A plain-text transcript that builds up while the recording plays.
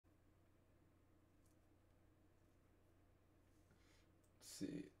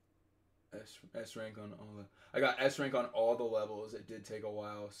S rank on all the. I got S rank on all the levels. It did take a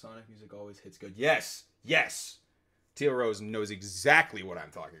while. Sonic music always hits good. Yes, yes. Teal Rose knows exactly what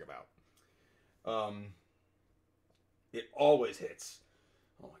I'm talking about. It always hits.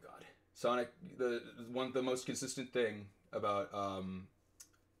 Oh my god, Sonic. The most consistent thing about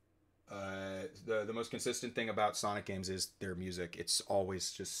the most consistent thing about Sonic games is their music. It's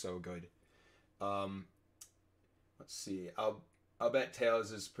always just so good. Let's see. I'll bet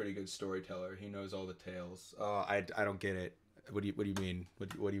Tails is a pretty good storyteller. He knows all the tales. I don't get it. What do you mean?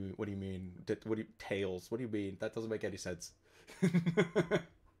 What do you mean? Tails? What do you mean? That doesn't make any sense.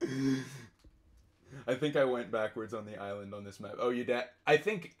 I think I went backwards on the island on this map. Oh, you did? I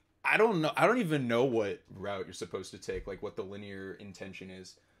don't know. I don't even know what route you're supposed to take. Like what the linear intention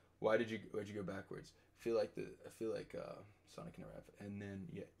is. Why'd you go backwards? I feel like Sonic can arrive, and then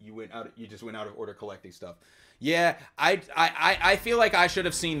yeah, you just went out of order collecting stuff. Yeah, I feel like I should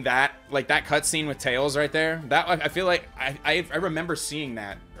have seen that, like that cutscene with Tails right there. That I feel like I remember seeing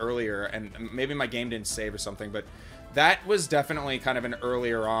that earlier, and maybe my game didn't save or something, but that was definitely kind of an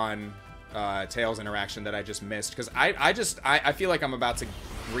earlier on Tails interaction that I just missed, because I feel like I'm about to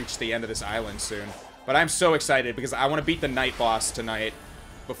reach the end of this island soon, but I'm so excited because I want to beat the night boss tonight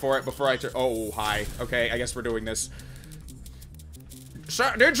before I oh hi, okay, I guess we're doing this.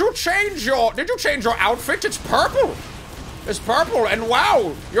 Sir, did you change your outfit? It's purple. It's purple, and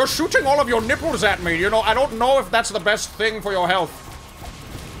wow, you're shooting all of your nipples at me. You know, I don't know if that's the best thing for your health.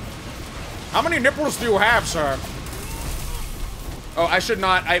 How many nipples do you have, sir? Oh, I should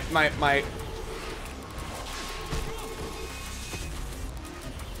not. My.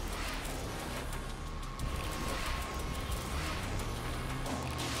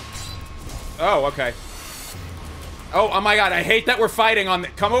 Oh, okay. Oh my god, I hate that we're fighting on the—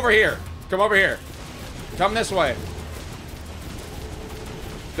 come over here. Come over here. Come this way.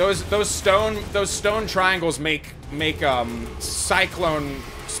 Those stone triangles make cyclone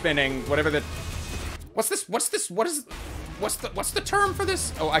spinning, whatever the— What's the term for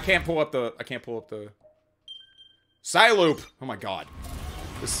this? Oh, I can't pull up the Psyloop. Oh my god.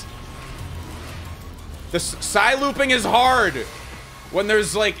 This Psylooping is hard. When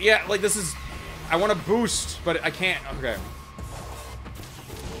there's like, yeah, like this is— I want to boost, but I can't. Okay.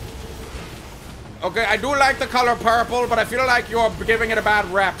 Okay, I do like the color purple, but I feel like you're giving it a bad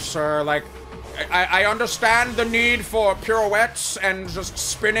rep, sir. Like, I understand the need for pirouettes and just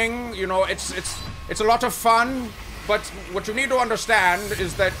spinning. You know, it's a lot of fun, but what you need to understand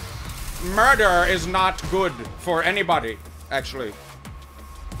is that murder is not good for anybody, actually.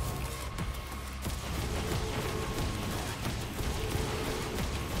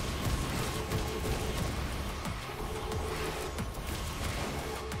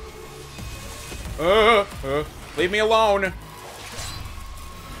 Leave me alone.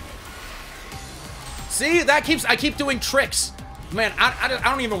 See, that keeps— I keep doing tricks. Man, I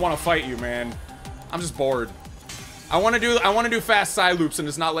don't even want to fight you, man. I'm just bored. I want to do fast side loops, and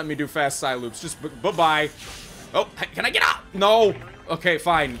it's not letting me do fast side loops. Just bye-bye. Oh, can I get out? No. Okay,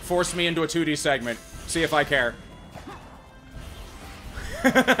 fine. Force me into a 2D segment. See if I care.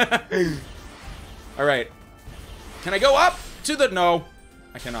 All right. Can I go up to the— no,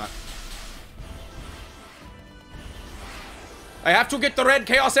 I cannot. I have to get the red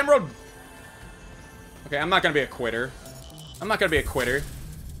Chaos Emerald. Okay, I'm not gonna be a quitter. I'm not gonna be a quitter.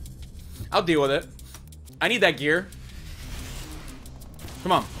 I'll deal with it. I need that gear.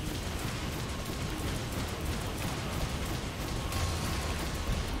 Come on.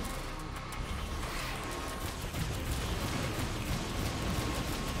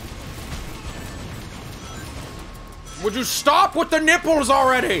 Would you stop with the nipples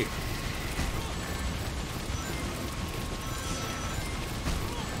already?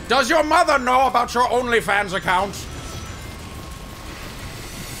 Does your mother know about your OnlyFans account?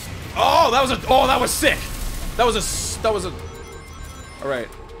 Oh, that was a— oh, that was sick. That was a— all right.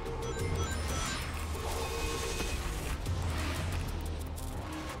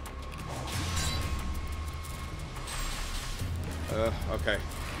 Okay.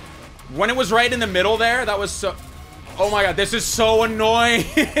 When it was right in the middle there, that was so— oh my god, this is so annoying.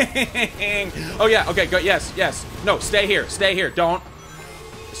 Oh yeah, okay, go— yes, yes. No, stay here, don't—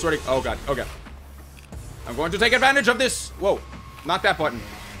 sort of— oh god, okay. I'm going to take advantage of this. Whoa, not that button.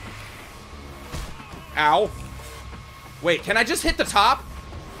 Ow. Wait, can I just hit the top?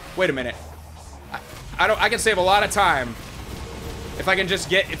 Wait a minute. I can save a lot of time if I can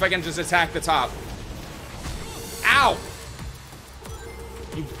just attack the top. Ow.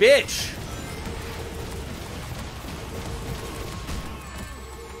 You bitch.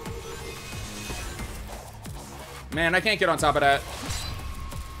 Man, I can't get on top of that.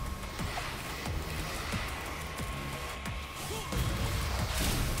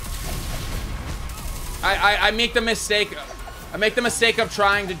 I make the mistake. I make the mistake of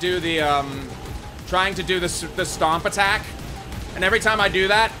trying to do the the stomp attack, and every time I do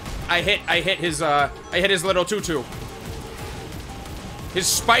that, I hit his little tutu. His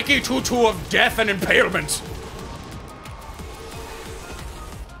spiky tutu of death and impalement.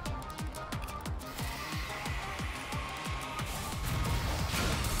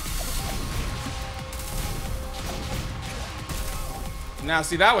 Now,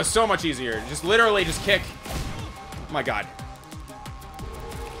 see, that was so much easier. Just literally just kick. Oh my god.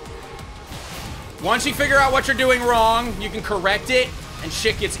 Once you figure out what you're doing wrong, you can correct it, and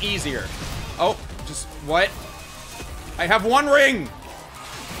shit gets easier. Oh, just, what? I have one ring!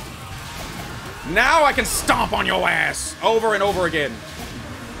 Now I can stomp on your ass! Over and over again.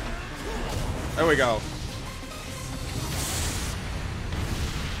 There we go.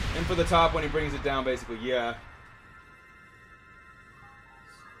 In for the top when he brings it down, basically, yeah.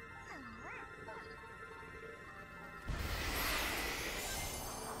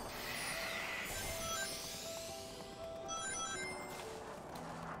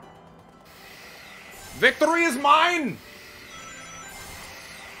 Victory is mine!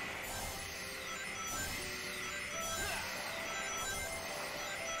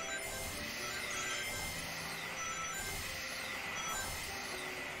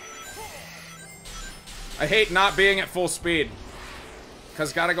 I hate not being at full speed.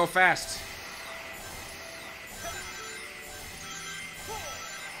 'Cause gotta go fast.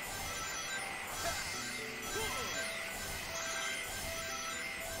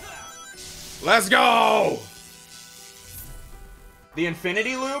 Let's go! The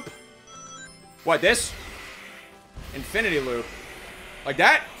infinity loop? What, this? Infinity loop. Like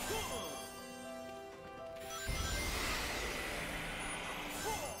that?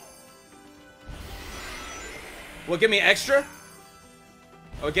 Will it give me extra?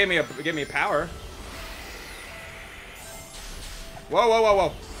 Oh, it gave me a power. Whoa, whoa, whoa,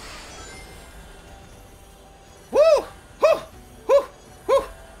 whoa. Woo! Woo! Woo! Woo!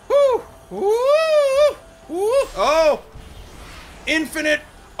 Woo! Woo! Woo! Oh! Infinite.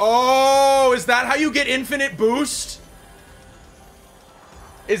 Oh, is that how you get infinite boost?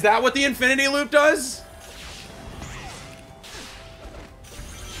 Is that what the infinity loop does?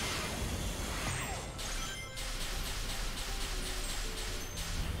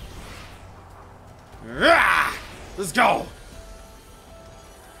 Rah! Let's go.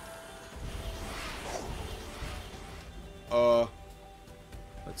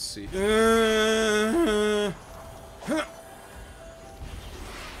 Let's see.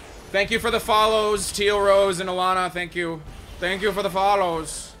 Thank you for the follows, Teal Rose and Alana. Thank you. Thank you for the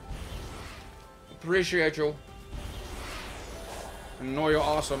follows. Appreciate you. I know you're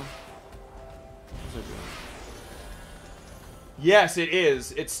awesome. Yes, it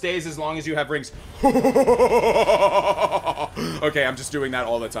is. It stays as long as you have rings. Okay, I'm just doing that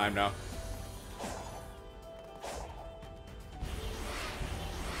all the time now.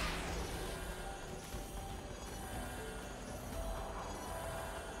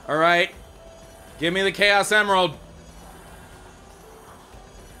 All right. Give me the Chaos Emerald.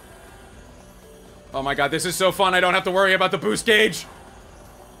 Oh my god, this is so fun. I don't have to worry about the boost gauge.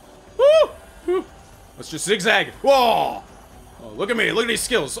 Woo! Woo. Let's just zigzag. Whoa! Oh, look at me. Look at these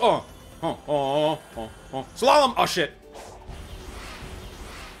skills. Oh. Oh, oh, oh, oh. Slalom. Oh, shit.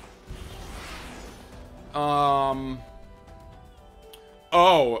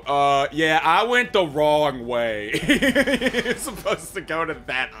 Yeah, I went the wrong way. You're supposed to go to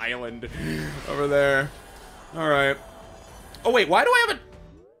that island over there. Alright. Oh, wait, why do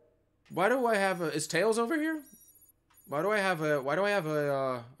I have a... Is Tails over here? Why do I have a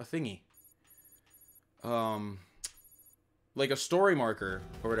thingy? Like a story marker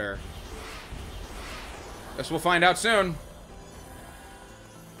over there. Guess we'll find out soon.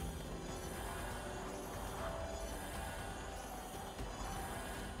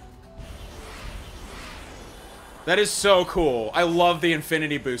 That is so cool. I love the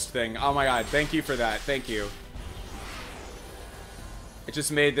infinity boost thing. Oh my god, thank you for that. Thank you. It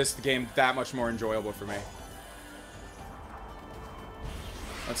just made this game that much more enjoyable for me.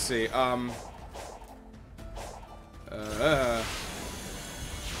 Let's see,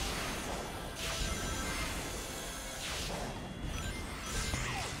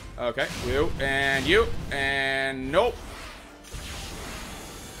 okay, you, and nope.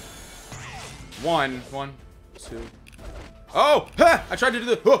 One, two. Oh! Ha! I tried to do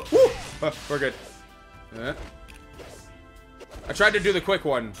the... Oh, woo! We're good. I tried to do the quick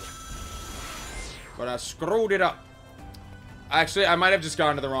one, but I screwed it up. Actually, I might have just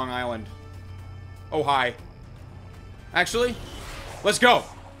gone to the wrong island. Oh, hi. Actually, let's go.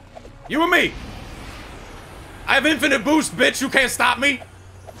 You and me. I have infinite boost, bitch. You can't stop me.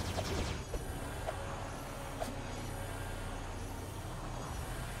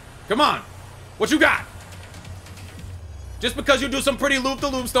 Come on. What you got? Just because you do some pretty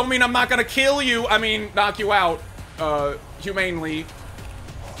loop-de-loops don't mean I'm not gonna kill you. I mean, knock you out, humanely.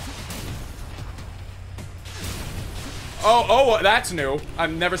 Oh, that's new.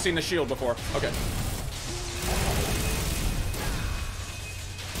 I've never seen the shield before. Okay.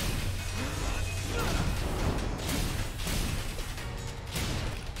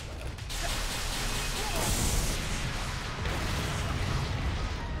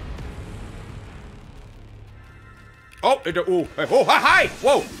 Oh, hi!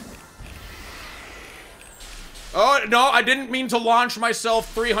 Whoa! Oh, no, I didn't mean to launch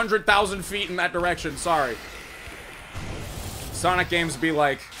myself 300,000 feet in that direction. Sorry. Sonic games be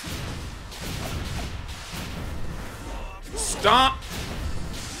like... Stomp!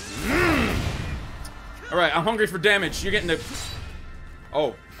 Alright, I'm hungry for damage. You're getting the...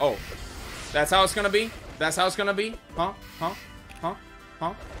 Oh. That's how it's gonna be? That's how it's gonna be? Huh?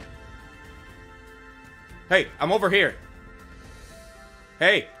 Hey, I'm over here.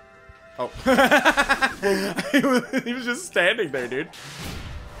 Hey. Oh. He was just standing there, dude.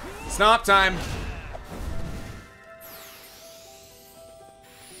 Stomp time.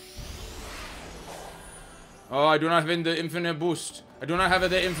 Oh, I do not have the infinite boost. I do not have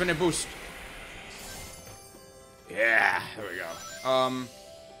the infinite boost. Yeah, there we go.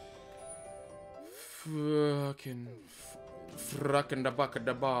 Frickin' da bucka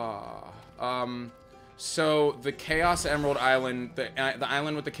da ba. So the Chaos Emerald Island, the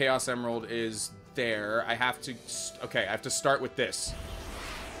island with the Chaos Emerald is there. I have to, okay, I have to start with this.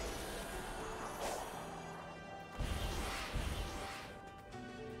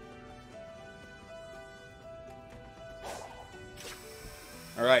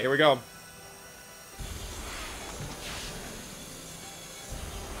 All right, here we go.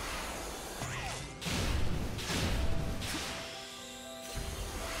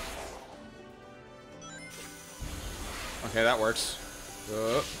 Okay, that works.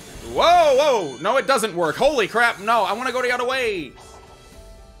 Whoa! No, it doesn't work. Holy crap, no. I want to go the other way.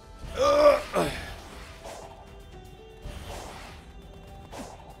 This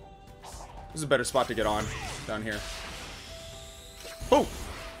is a better spot to get on. Down here. Boom!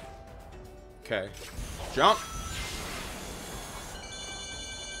 Okay. Jump.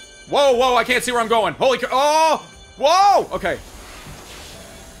 Whoa, I can't see where I'm going. Holy crap. Oh! Whoa! Okay.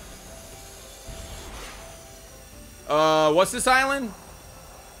 What's this island?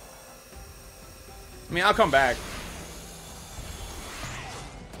 I mean, I'll come back.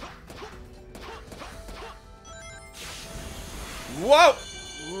 Whoa!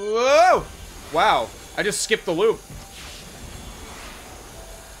 Wow, I just skipped the loop.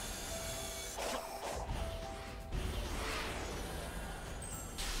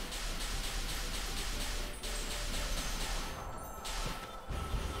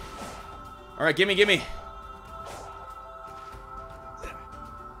 All right, gimme.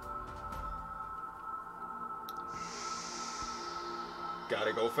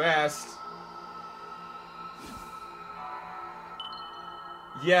 Gotta go fast.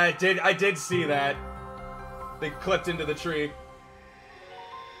 Yeah, I did see that. They clipped into the tree.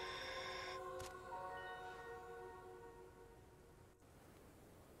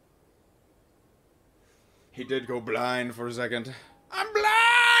 He did go blind for a second. I'm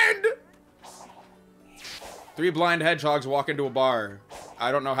blind! 3 blind hedgehogs walk into a bar.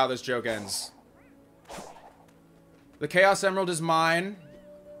 I don't know how this joke ends. The Chaos Emerald is mine.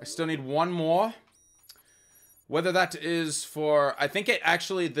 I still need one more. Whether that is for... I think it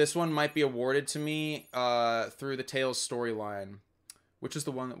actually... This one might be awarded to me through the Tails storyline. Which is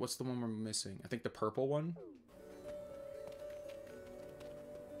the one... What's the one we're missing? I think the purple one?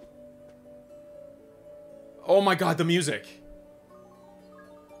 Oh my god, the music!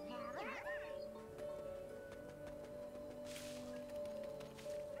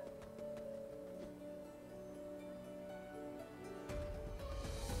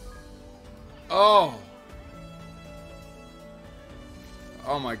 Oh!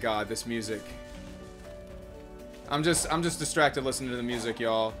 Oh my god, this music. I'm just distracted listening to the music,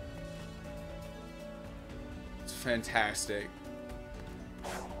 y'all. It's fantastic.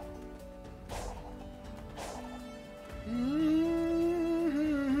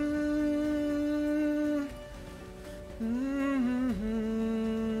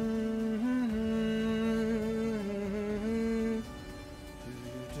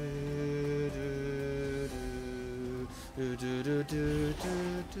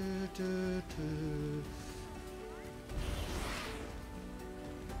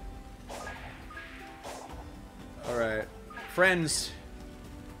 Friends.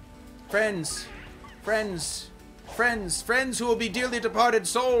 Friends. Friends. Friends. Friends who will be dearly departed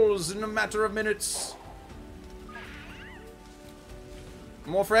souls in a matter of minutes.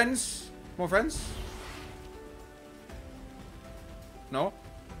 More friends? More friends? No?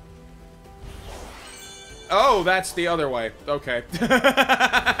 Oh, that's the other way. Okay.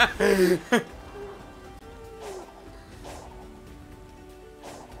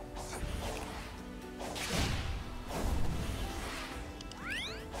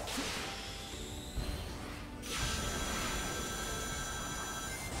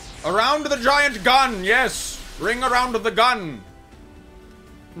 Around the giant gun, yes! Ring around the gun.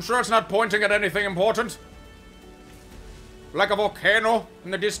 I'm sure it's not pointing at anything important. Like a volcano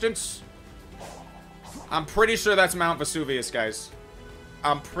in the distance. I'm pretty sure that's Mount Vesuvius, guys.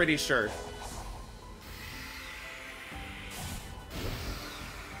 I'm pretty sure.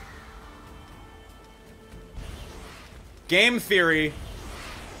 Game theory.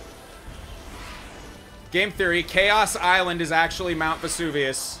 Game theory, Chaos Island is actually Mount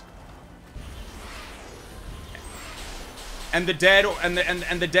Vesuvius. And the dead and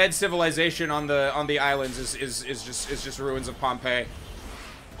the dead civilization on the islands is just ruins of Pompeii.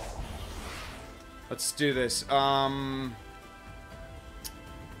 Let's do this.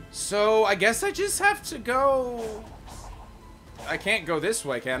 So I guess I just have to go. I can't go this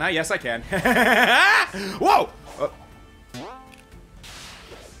way, can I? Yes, I can. Whoa!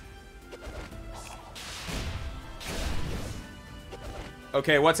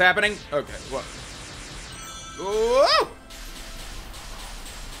 Okay, what's happening? Okay, what? Whoa!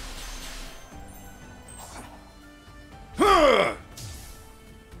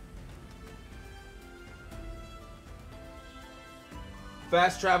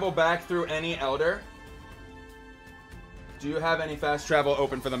 Fast travel back through any elder? Do you have any fast travel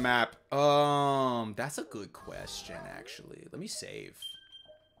open for the map? That's a good question, actually. Let me save.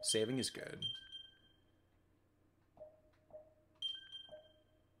 Saving is good.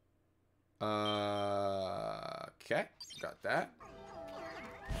 Okay, got that.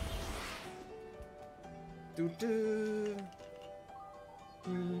 Doo-doo.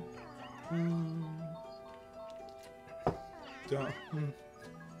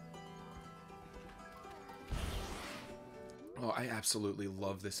 Oh, I absolutely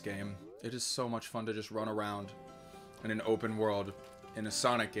love this game. It is so much fun to just run around in an open world in a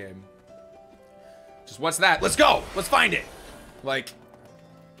Sonic game. Just what's that? Let's go! Let's find it! Like...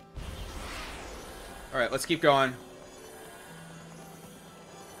 Alright, let's keep going.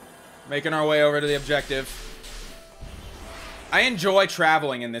 Making our way over to the objective. I enjoy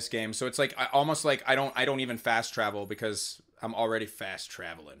traveling in this game, so it's like almost like I don't even fast travel because I'm already fast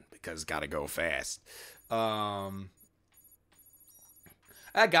traveling because gotta go fast. I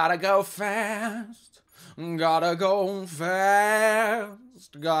gotta go fast. Gotta go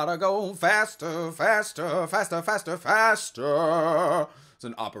fast. Gotta go faster, faster, faster, faster, faster. It's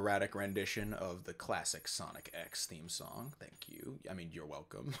an operatic rendition of the classic Sonic X theme song. Thank you. I mean, you're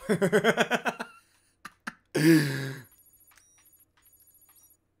welcome.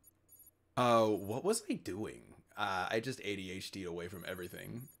 What was I doing? I just ADHD'd away from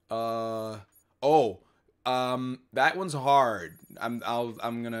everything. That one's hard. I'm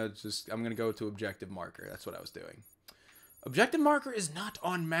gonna go to objective marker. That's what I was doing. Objective marker is not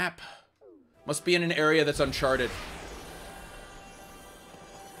on map. Must be in an area that's uncharted.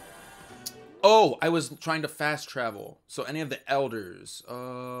 Oh, I was trying to fast travel. So any of the elders,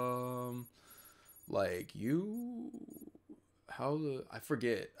 like you, I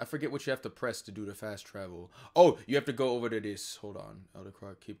forget what you have to press to do the fast travel. Oh, you have to go over to this. Hold on. Elder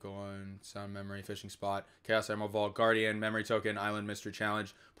Croc, keep going. Sound memory, fishing spot, Chaos Emerald Vault, Guardian, memory token, island mystery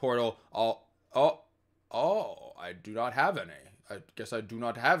challenge, portal. Oh, I do not have any. I guess I do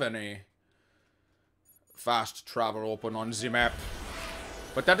not have any fast travel open on the map.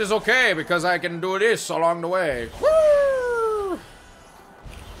 But that is okay, because I can do this along the way. Woo!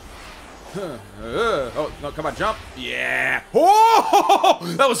 Oh, no, come on, jump. Yeah. Oh,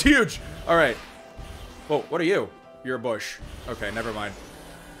 that was huge. All right. Whoa, what are you? You're a bush. Okay, never mind.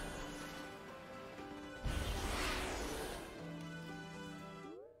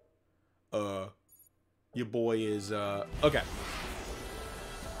 Your boy is, okay.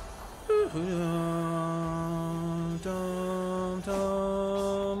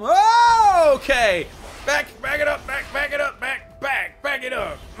 Okay, back it up, back it up, back it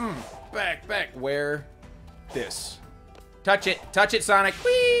up, back. Where? This. Touch it, Sonic.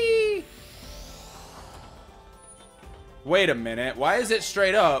 Whee! Wait a minute, why is it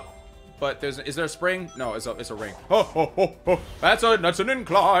straight up? But is there a spring? No, it's a ring. Oh. That's an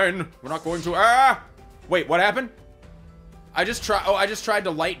incline. We're not going to. Wait, what happened? I just tried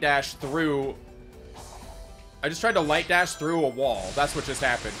to light dash through. I just tried to light dash through a wall. That's what just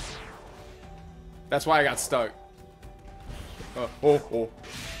happened. That's why I got stuck. Oh.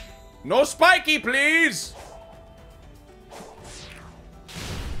 No spiky, please!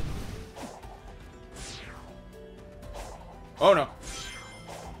 Oh, no.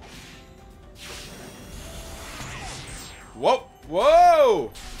 Whoa!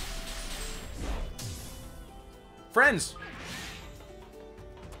 Whoa! Friends!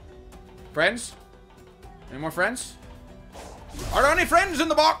 Friends? Any more friends? Are there any friends in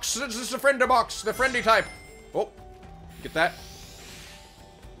the box? This is a friendly box. The friendly type. Oh. Get that.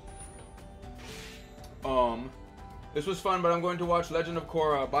 This was fun, but I'm going to watch Legend of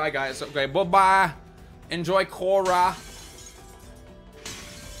Korra. Bye, guys. Okay, bye-bye. Enjoy Korra.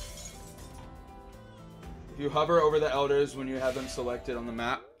 If you hover over the elders when you have them selected on the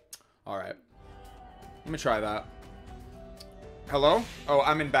map. Alright. Let me try that. Hello? Oh,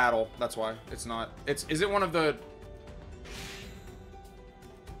 I'm in battle. That's why. It's not. Is it one of the...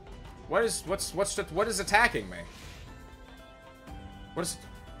 What is attacking me? What's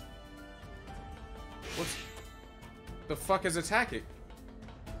the fuck is attacking?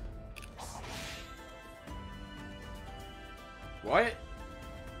 What?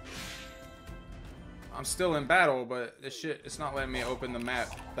 I'm still in battle, but this shit, it's not letting me open the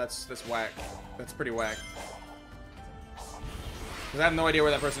map. That's whack. That's pretty whack. Cause I have no idea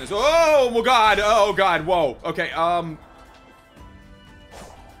where that person is. Oh my god! Oh god! Whoa. Okay.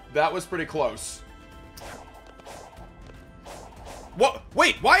 That was pretty close. What?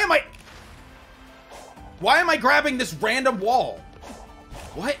 Wait. Why am I grabbing this random wall?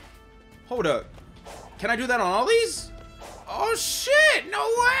 What? Hold up. Can I do that on all these? Oh shit! No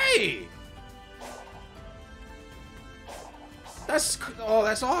way! That's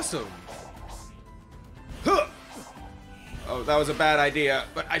awesome. Huh. Oh, that was a bad idea,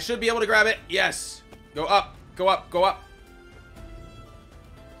 but I should be able to grab it. Yes. Go up. Go up. Go up.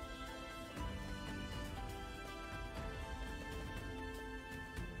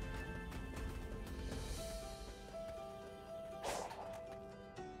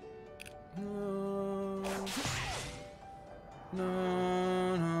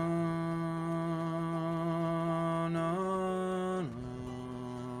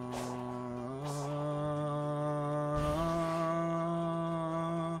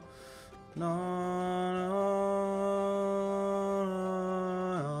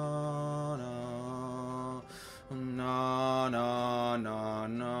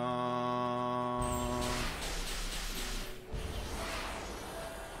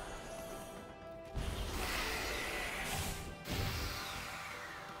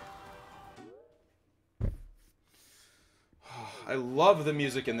 I love the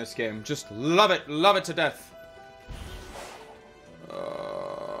music in this game. Just love it. Love it to death.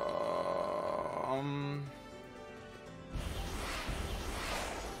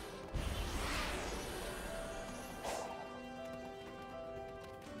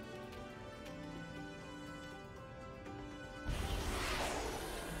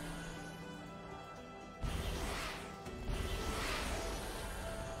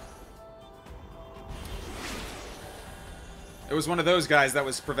 It was one of those guys that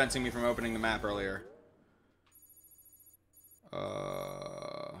was preventing me from opening the map earlier.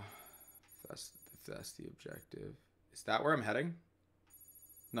 That's the objective. Is that where I'm heading?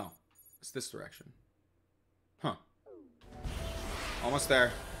 No. It's this direction. Huh. Almost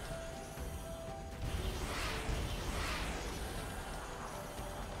there.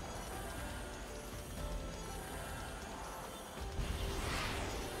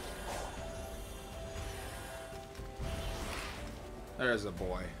 There's a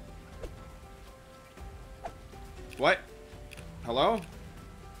boy. What? Hello?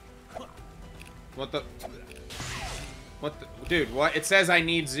 What the? What the? Dude, what? It says I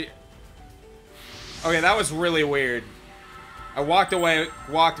need Okay, that was really weird. I walked away,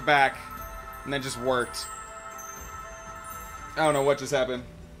 walked back, and then just worked. I don't know what just happened.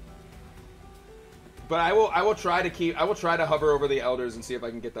 But I will try to hover over the elders and see if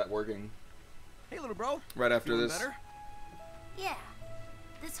I can get that working. Hey, little bro. Right after this. Better? Yeah.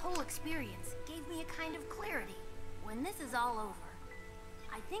 This whole experience gave me a kind of clarity. When this is all over,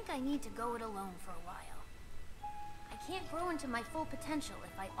 I think I need to go it alone for a while. I can't grow into my full potential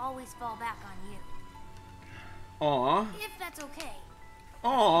if I always fall back on you. Aww. If that's okay.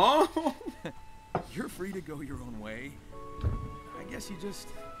 Aww. You're free to go your own way. I guess you just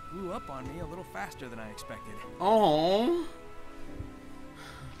blew up on me a little faster than I expected. Aww. Are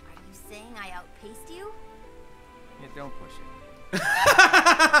you saying I outpaced you? Yeah, don't push it.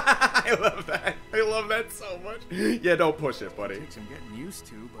 I love that. I love that so much. Yeah, don't push it, buddy. Takes some getting used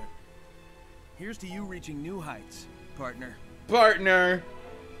to, but here's to you reaching new heights, partner. Partner.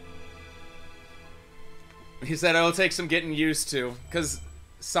 He said it'll take some getting used to, because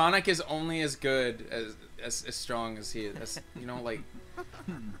Sonic is only as good as strong as he is. You know, like,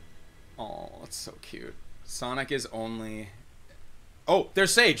 oh, that's so cute. Sonic is only. Oh,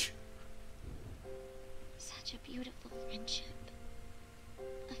 there's Sage. Such a beautiful friendship.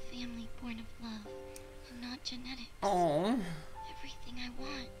 A family born of love, and not genetics. Oh. Everything I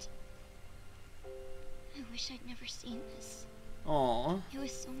want. I wish I'd never seen this. Aw. It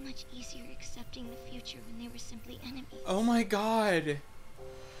was so much easier accepting the future when they were simply enemies. Oh my god.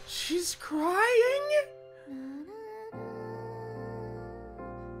 She's crying?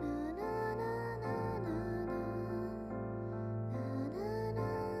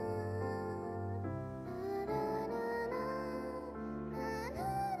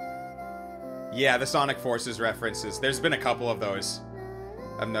 Yeah, the Sonic Forces references. There's been a couple of those,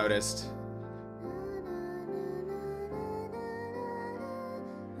 I've noticed.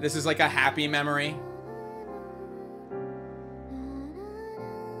 This is like a happy memory.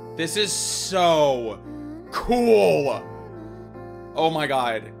 This is so cool. Oh my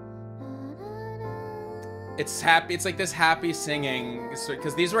god. It's happy. It's like this happy singing,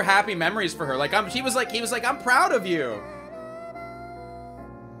 because these were happy memories for her. Like he was like, I'm proud of you.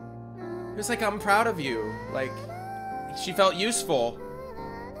 He was like, I'm proud of you. Like, she felt useful.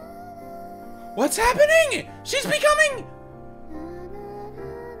 What's happening? She's becoming.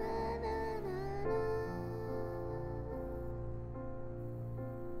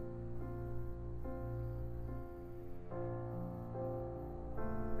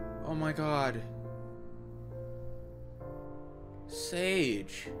 Oh my god.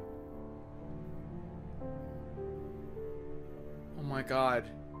 Sage. Oh my god.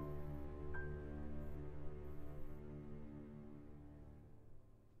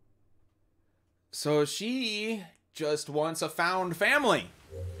 So she just wants a found family.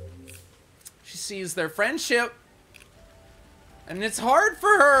 She sees their friendship, and it's hard for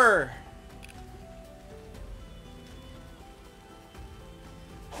her.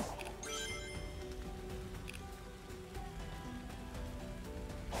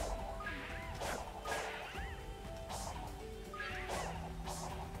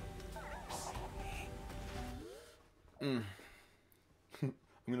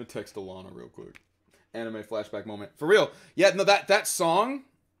 I'm gonna text Alana real quick. Anime flashback moment. For real. Yeah, no, that song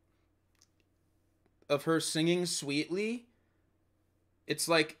of her singing sweetly, it's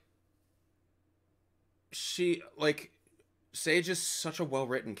like Sage is such a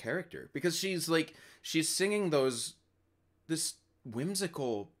well-written character, because she's singing this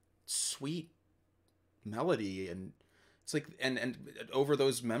whimsical, sweet melody, and it's like, and over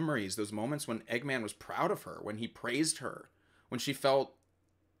those memories, those moments when Eggman was proud of her, when he praised her, when she felt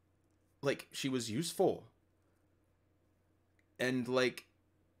like she was useful. And like,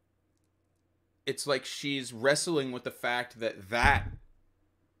 it's like she's wrestling with the fact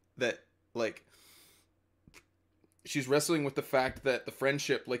she's wrestling with the fact that the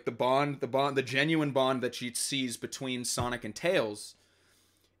friendship, like the genuine bond that she sees between Sonic and Tails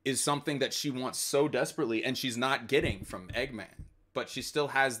is something that she wants so desperately, and she's not getting from Eggman. But she still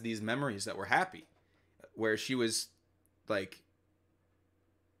has these memories that were happy, where she was like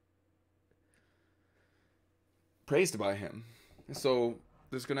praised by him. So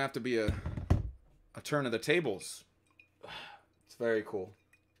there's gonna have to be a turn of the tables. It's very cool.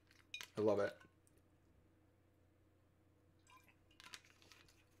 I love it.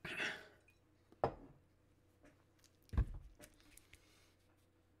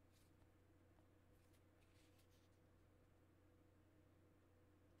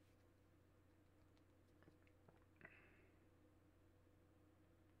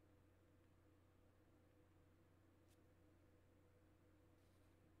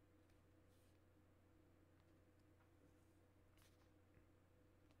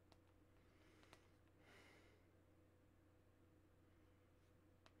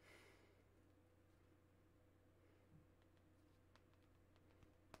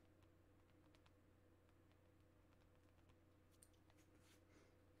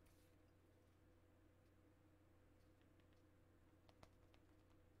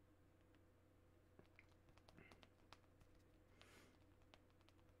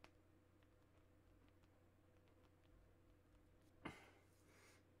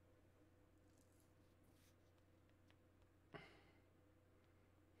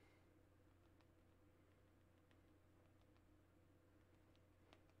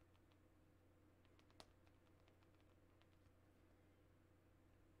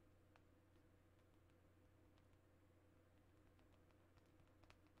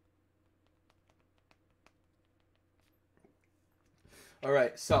 All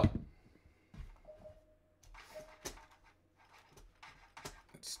right, so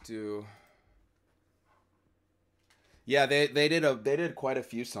let's do. Yeah, they did quite a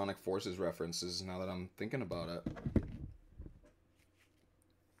few Sonic Forces references. Now that I'm thinking about it.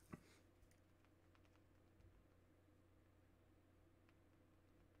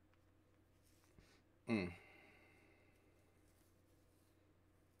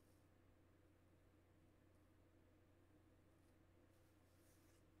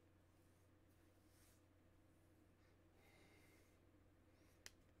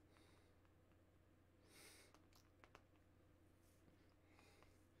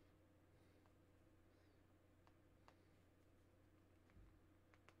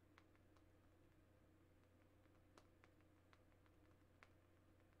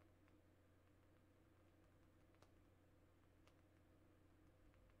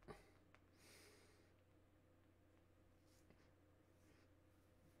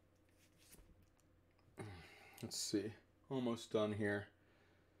 Let's see. Almost done here.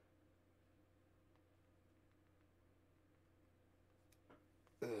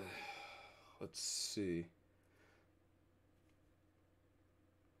 Let's see.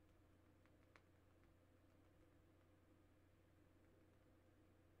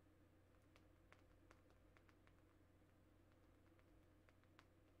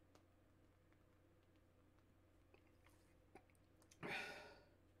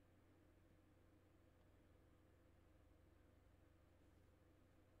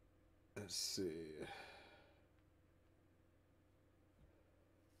 Let's see.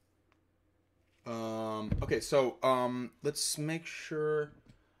 Okay, so let's make sure.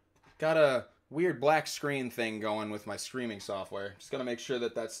 Got a weird black screen thing going with my streaming software. Just gotta make sure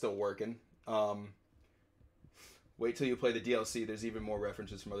that that's still working. Wait till you play the DLC. There's even more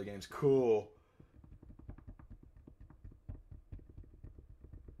references from other games. Cool.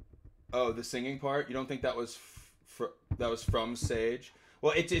 Oh, the singing part. You don't think that was from Sage?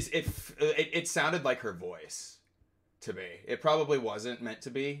 Well, it sounded like her voice to me. It probably wasn't meant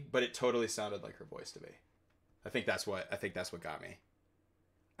to be, but it totally sounded like her voice to me. I think that's what got me.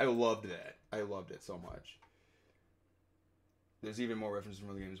 I loved that. I loved it so much. There's even more references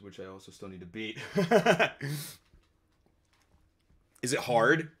from other games, which I also still need to beat. Is it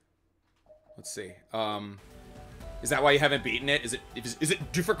hard? Let's see. Is that why you haven't beaten it? Is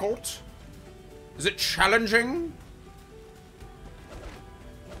it difficult? Is it challenging?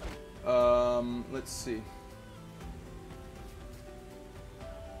 Let's see.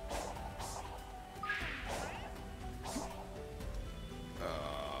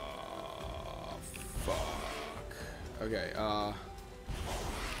 Fuck. Okay,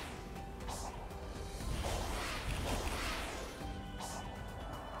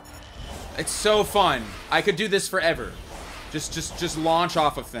 it's so fun. I could do this forever. Just launch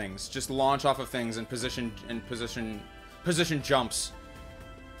off of things. Just launch off of things and position jumps.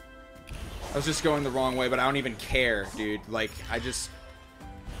 I was just going the wrong way, but I don't even care, dude. Like, I just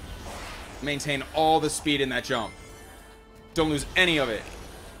maintain all the speed in that jump. Don't lose any of it.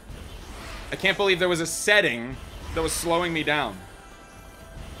 I can't believe there was a setting that was slowing me down.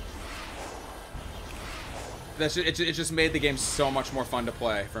 It just made the game so much more fun to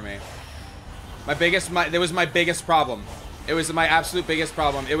play for me. That was my biggest problem. It was my absolute biggest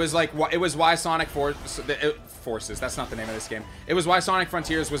problem. It was why Sonic Forces. That's not the name of this game. It was why Sonic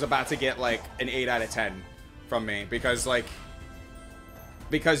Frontiers was about to get like an 8 out of 10 from me because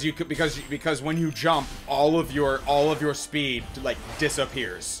when you jump, all of your speed like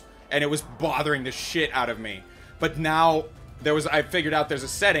disappears, and it was bothering the shit out of me. But now I figured out there's a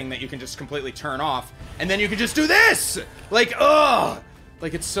setting that you can just completely turn off, and then you can just do this. Like, ugh,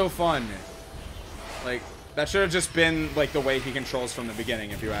 like it's so fun. Like, that should have just been, like, the way he controls from the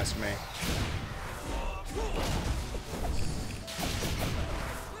beginning, if you ask me.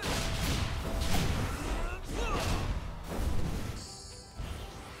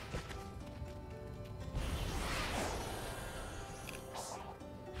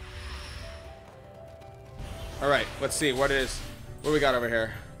 Alright, let's see, what do we got over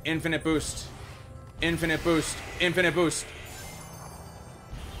here? Infinite boost. Infinite boost. Infinite boost.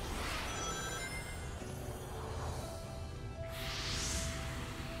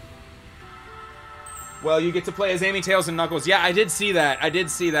 Well, you get to play as Amy, Tails, and Knuckles. Yeah, I did see that. I did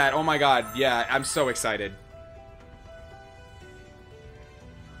see that. Oh my god. Yeah, I'm so excited.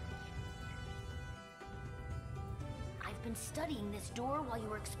 I've been studying this door while you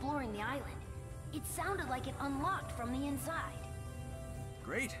were exploring the island. It sounded like it unlocked from the inside.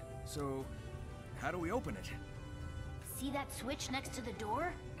 Great. So, how do we open it? See that switch next to the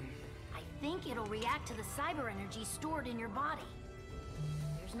door? I think it'll react to the cyber energy stored in your body.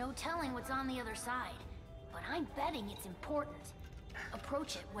 There's no telling what's on the other side, but I'm betting it's important.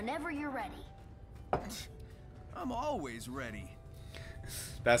 Approach it whenever you're ready. I'm always ready.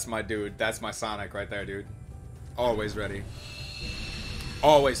 That's my dude. That's my Sonic right there, dude. Always ready.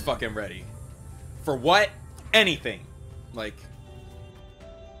 Always fucking ready. For what? Anything. Like...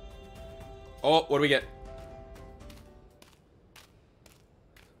 Oh, what do we get?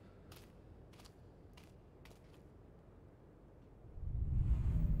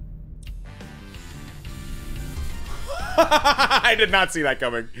 I did not see that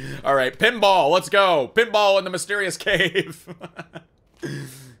coming. All right, pinball. Let's go. Pinball in the mysterious cave.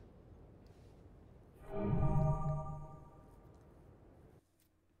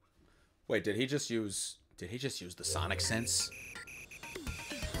 Wait, did he just use the Sonic Sense?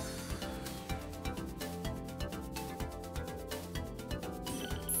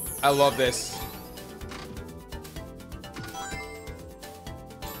 I love this.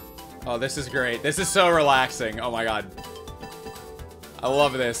 Oh, this is great. This is so relaxing. Oh my god. I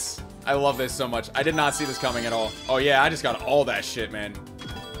love this. I love this so much. I did not see this coming at all. Oh yeah, I just got all that shit, man.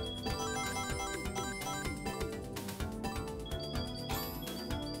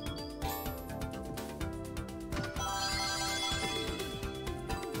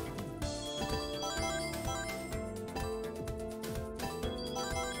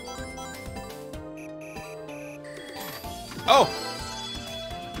 Oh!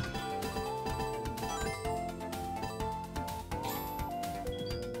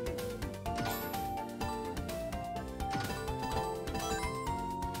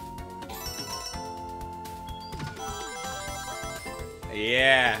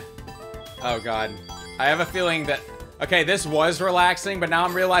 Yeah. Oh god. I have a feeling that... Okay, this was relaxing, but now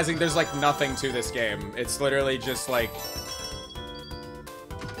I'm realizing there's like nothing to this game. It's literally just like...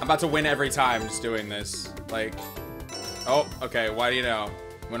 I'm about to win every time just doing this. Like... Oh, okay, why do you know?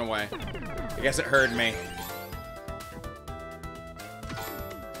 Went away. I guess it heard me.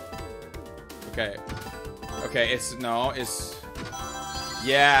 Okay. Okay, it's... No, it's...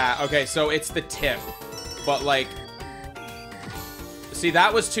 Yeah, okay, so it's the tip. But like... See,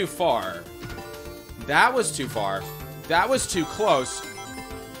 that was too far. That was too far. That was too close.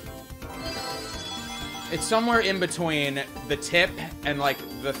 It's somewhere in between the tip and like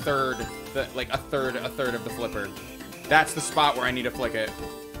the third, like a third of the flipper. That's the spot where I need to flick it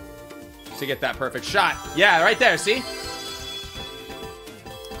to get that perfect shot. Yeah, right there, see?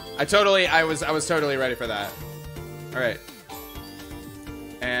 I was totally ready for that. All right.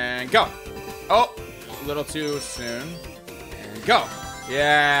 And go. Oh, a little too soon. And go.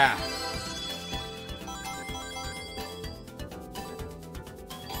 Yeah.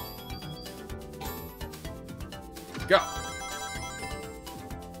 Go.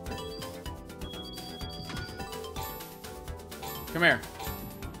 Come here.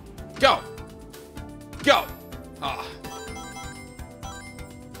 Go. Go. Ah.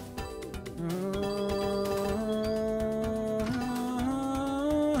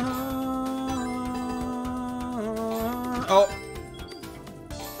 Oh.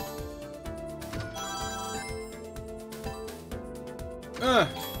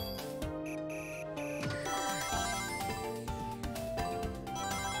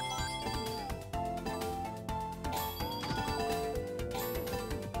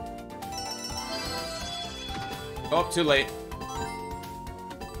 Oh, too late.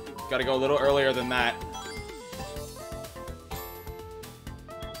 Gotta go a little earlier than that.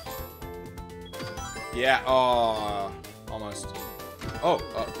 Yeah, oh, almost. Oh,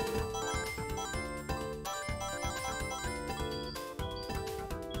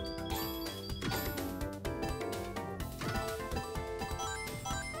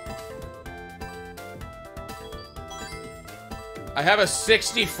 I have a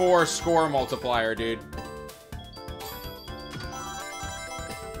 64 score multiplier, dude.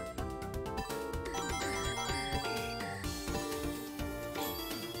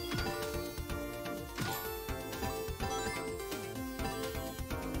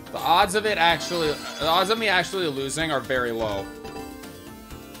 The odds of me actually losing are very low.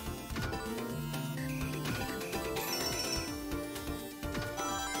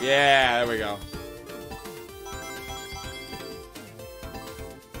 Yeah, there we go.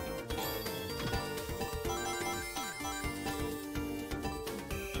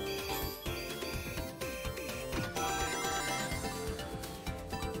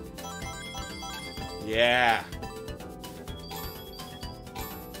 Yeah.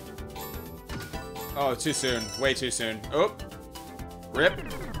 Oh, too soon. Way too soon. Oh. Rip.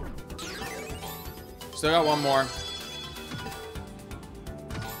 Still got one more.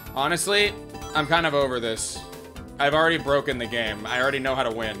 Honestly, I'm kind of over this. I've already broken the game. I already know how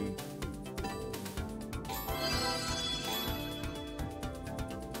to win.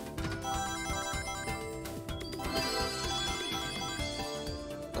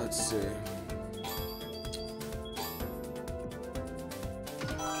 Let's see.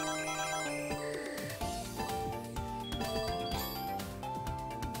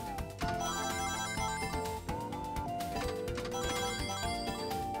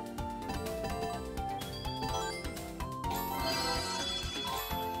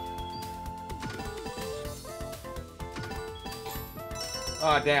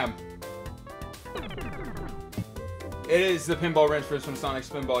 Ah, damn. It is the pinball wrench from Sonic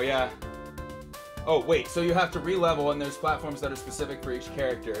Spinball, yeah. Oh, wait, so you have to re-level, and there's platforms that are specific for each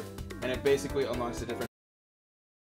character, and it basically unlocks a different